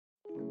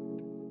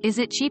Is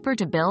it cheaper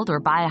to build or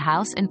buy a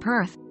house in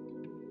Perth?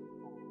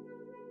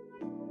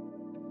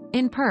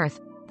 In Perth,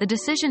 the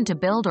decision to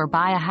build or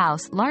buy a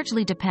house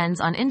largely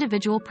depends on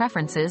individual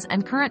preferences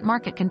and current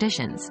market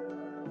conditions.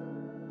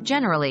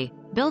 Generally,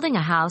 building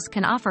a house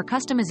can offer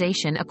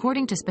customization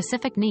according to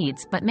specific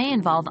needs but may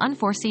involve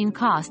unforeseen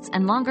costs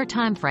and longer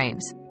time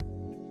frames.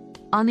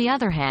 On the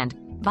other hand,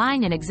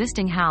 buying an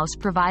existing house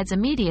provides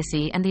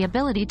immediacy and the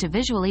ability to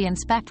visually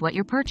inspect what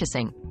you're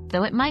purchasing,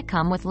 though it might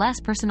come with less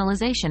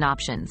personalization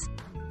options.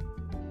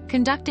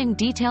 Conducting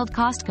detailed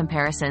cost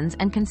comparisons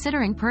and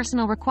considering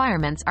personal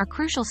requirements are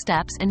crucial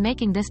steps in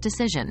making this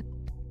decision.